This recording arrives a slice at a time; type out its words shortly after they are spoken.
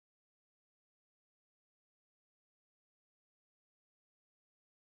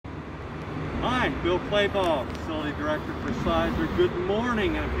Hi, Bill Clayball, Facility Director for Sizer. Good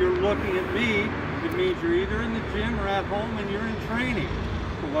morning, and if you're looking at me, it means you're either in the gym or at home and you're in training.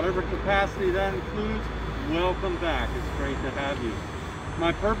 For whatever capacity that includes, welcome back. It's great to have you.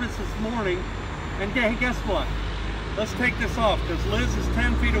 My purpose this morning, and hey, guess what? Let's take this off because Liz is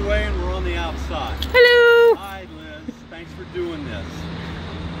 10 feet away and we're on the outside. Hello! Hi Liz, thanks for doing this.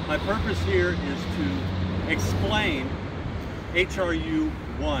 My purpose here is to explain HRU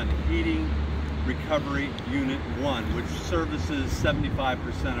 1, Heating Recovery Unit 1, which services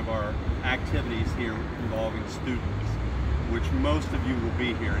 75% of our activities here involving students, which most of you will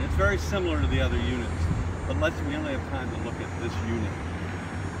be here. And it's very similar to the other units, but we only have time to look at this unit.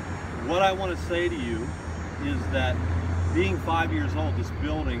 What I want to say to you is that being 5 years old, this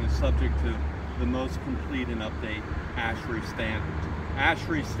building is subject to the most complete and update ASHRAE standards.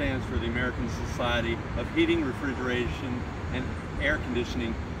 ASHRAE stands for the American Society of Heating, Refrigeration, and Air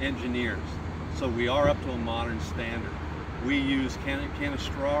Conditioning Engineers. So we are up to a modern standard. We use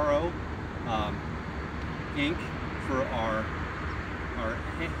Canestraro ink for our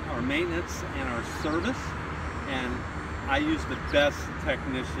maintenance and our service, and I use the best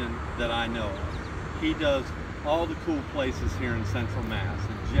technician that I know of. He does all the cool places here in Central Mass,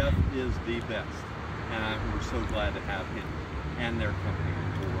 and Jeff is the best, and we're so glad to have him and their company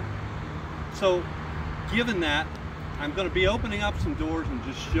on board. So given that, I'm going to be opening up some doors and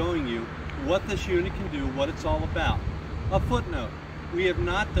just showing you what this unit can do, what it's all about. A footnote, we have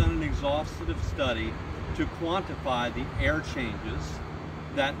not done an exhaustive study to quantify the air changes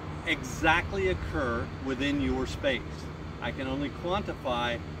that exactly occur within your space. I can only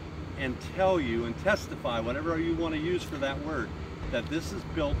quantify and tell you and testify, whatever you want to use for that word, that this is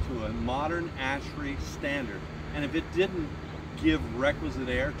built to a modern ASHRAE standard. And if it didn't give requisite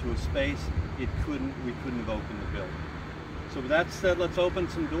air to a space, we couldn't have opened the building. So with that said, let's open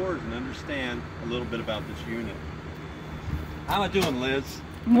some doors and understand a little bit about this unit. How am I doing, Liz?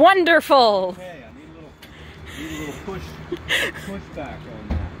 Wonderful! Okay, I need a little push back on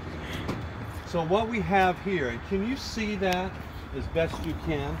that. So what we have here, and can you see that as best you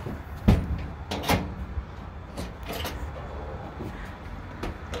can?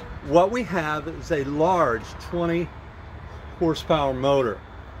 What we have is a large 20 horsepower motor.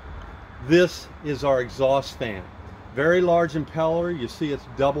 This is our exhaust fan. Very large impeller, you see it's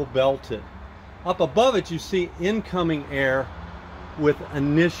double belted. Up above it you see incoming air with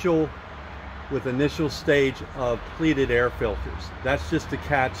initial stage of pleated air filters. That's just to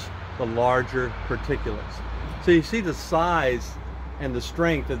catch the larger particulates. So you see the size and the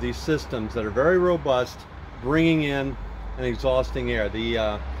strength of these systems that are very robust, bringing in and exhausting air.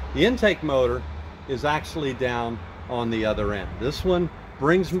 The intake motor is actually down on the other end. This one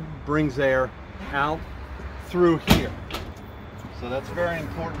brings air out through here. So that's very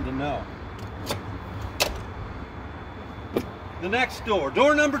important to know. The next door,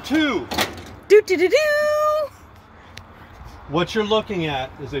 door number 2. Do-do-do-do! What you're looking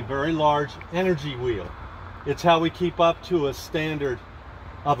at is a very large energy wheel. It's how we keep up to a standard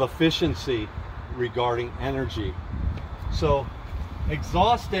of efficiency regarding energy. So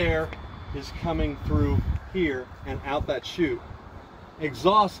exhaust air is coming through here and out that chute.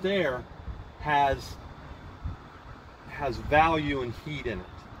 Exhaust air has value and heat in it.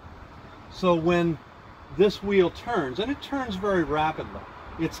 So when this wheel turns, and it turns very rapidly,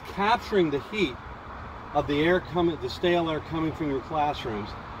 it's capturing the heat of the air the stale air coming from your classrooms,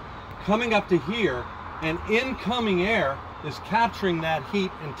 coming up to here, and incoming air is capturing that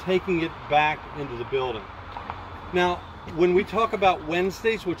heat and taking it back into the building. Now, when we talk about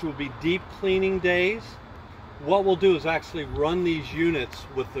Wednesdays, which will be deep cleaning days, what we'll do is actually run these units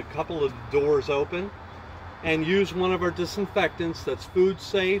with a couple of doors open and use one of our disinfectants that's food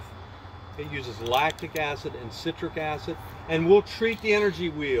safe. It uses lactic acid and citric acid, and we'll treat the energy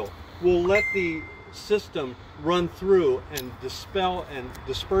wheel. We'll let the system run through and dispel and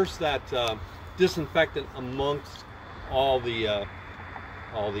disperse that disinfectant amongst all the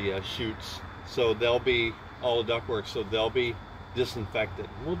chutes. So they'll be all the ductwork, so they'll be disinfected.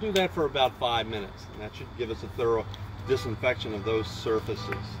 We'll do that for about 5 minutes, and that should give us a thorough disinfection of those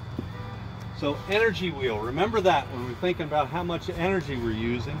surfaces. So energy wheel, remember that when we're thinking about how much energy we're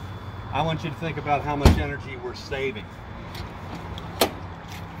using. I want you to think about how much energy we're saving.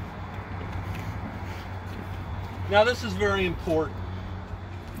 Now this is very important.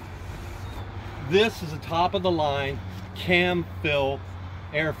 This is a top of the line CamFill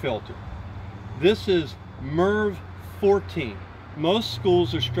air filter. This is MERV 14. Most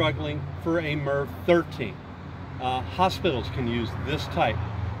schools are struggling for a MERV 13. Hospitals can use this type.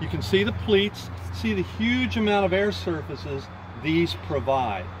 You can see the pleats, see the huge amount of air surfaces these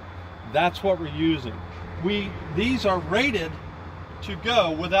provide. That's what we're using. These are rated to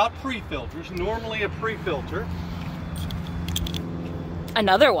go without pre-filters. Normally a pre-filter.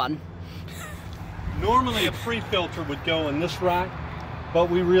 Another one. Normally a pre-filter would go in this rack, but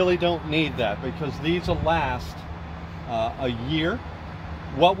we really don't need that because these will last a year.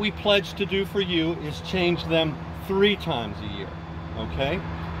 What we pledge to do for you is change them 3 times a year, okay?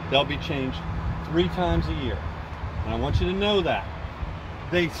 They'll be changed 3 times a year. And I want you to know that.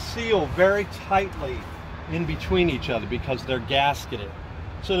 They seal very tightly in between each other because they're gasketed.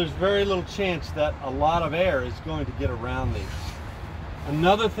 So there's very little chance that a lot of air is going to get around these.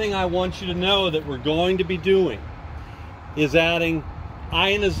 Another thing I want you to know that we're going to be doing is adding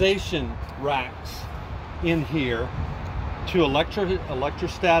ionization racks in here to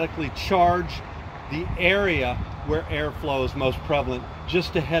electrostatically charge the area where airflow is most prevalent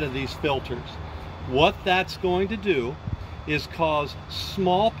just ahead of these filters. What that's going to do is cause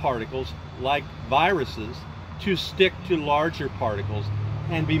small particles like viruses to stick to larger particles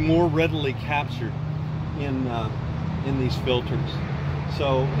and be more readily captured in these filters.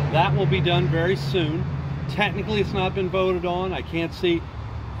 So that will be done very soon. Technically it's not been voted on. I can't see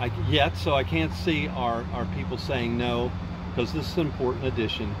yet, so I can't see our people saying no, because this is an important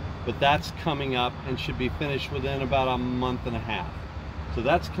addition, but that's coming up and should be finished within about a month and a half. So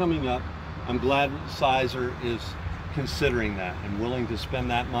that's coming up. I'm glad Sizer is considering that and willing to spend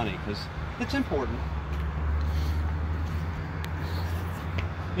that money because it's important.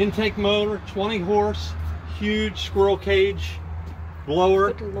 Intake motor, 20 horse, huge squirrel cage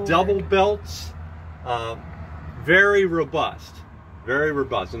blower, double belts, very robust,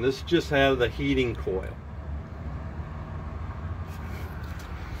 and this just has the heating coil.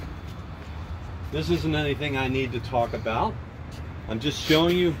 This isn't anything I need to talk about. I'm just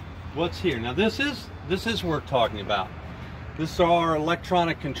showing you what's here. Now this is worth talking about. This are our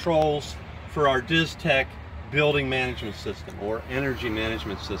electronic controls for our DizTech building management system or energy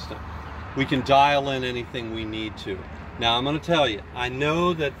management system. We can dial in anything we need to. Now I'm going to tell you, I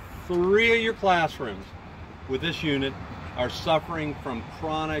know that 3 of your classrooms with this unit are suffering from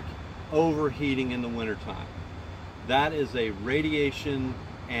chronic overheating in the wintertime. That is a radiation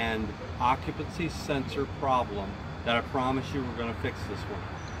and occupancy sensor problem that I promise you we're going to fix this one.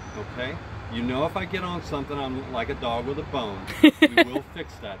 Okay? You know, if I get on something, I'm like a dog with a bone. We will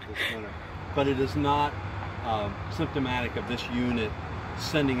fix that this winter. But it is not symptomatic of this unit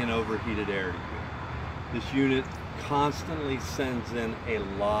sending an overheated air to you. This unit constantly sends in a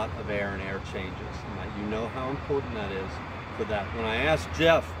lot of air and air changes. And you know how important that is for that. When I asked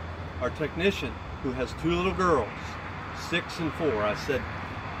Jeff, our technician, who has 2 little girls, 6 and 4, I said,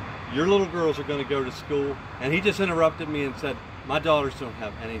 your little girls are going to go to school, and he just interrupted me and said, my daughters don't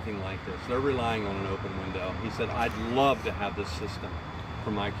have anything like this. They're relying on an open window. He said, I'd love to have this system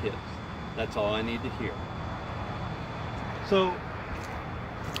for my kids. That's all I need to hear. So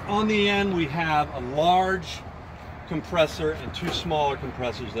on the end we have a large compressor and 2 smaller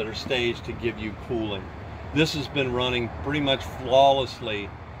compressors that are staged to give you cooling. This has been running pretty much flawlessly.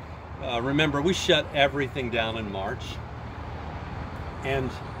 Remember, we shut everything down in March, and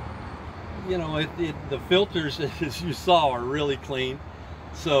you know, the filters, as you saw, are really clean.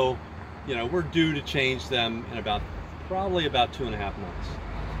 So, you know, we're due to change them in probably about 2.5 months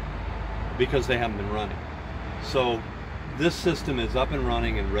because they haven't been running. So this system is up and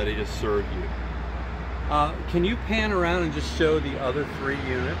running and ready to serve you. Can you pan around and just show the other 3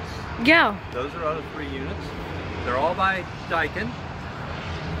 units? Yeah. Those are other 3 units. They're all by Daikin.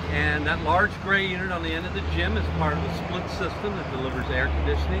 And that large gray unit on the end of the gym is part of the split system that delivers air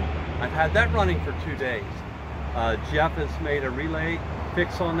conditioning. I've had that running for 2 days. Jeff has made a relay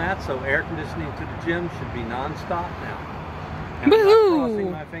fix on that, so air conditioning to the gym should be non-stop now. And I'm not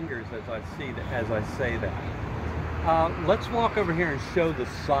crossing my fingers as I say that. Let's walk over here and show the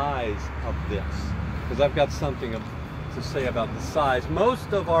size of this, because I've got something to say about the size.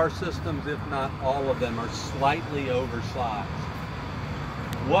 Most of our systems, if not all of them, are slightly oversized.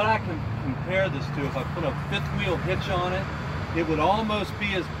 What I can compare this to, if I put a 5th wheel hitch on it, it would almost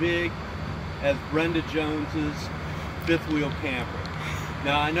be as big as Brenda Jones's 5th wheel camper.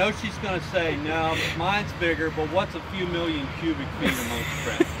 Now I know she's going to say, no, mine's bigger, but what's a few million cubic feet amongst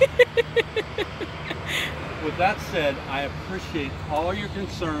friends? With that said, I appreciate all your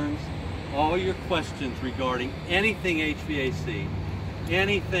concerns, all your questions regarding anything HVAC,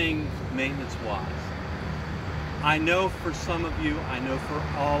 anything maintenance-wise. I know for some of you, I know for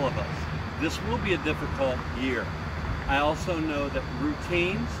all of us, this will be a difficult year. I also know that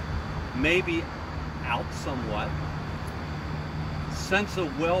routines may be out somewhat. Sense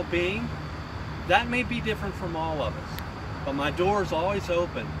of well-being, that may be different from all of us. But my door is always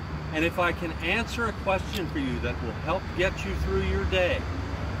open And if I can answer a question for you that will help get you through your day,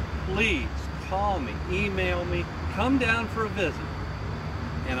 please call me, email me, come down for a visit,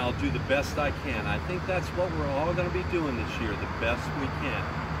 and I'll do the best I can. I think that's what we're all going to be doing this year, the best we can.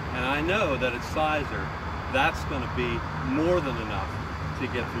 And I know that at Sizer, that's going to be more than enough to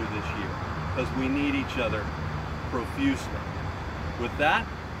get through this year, because we need each other profusely. With that,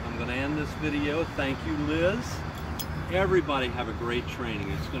 I'm going to end this video. Thank you, Liz. Everybody have a great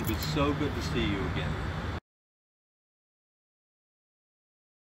training. It's going to be so good to see you again.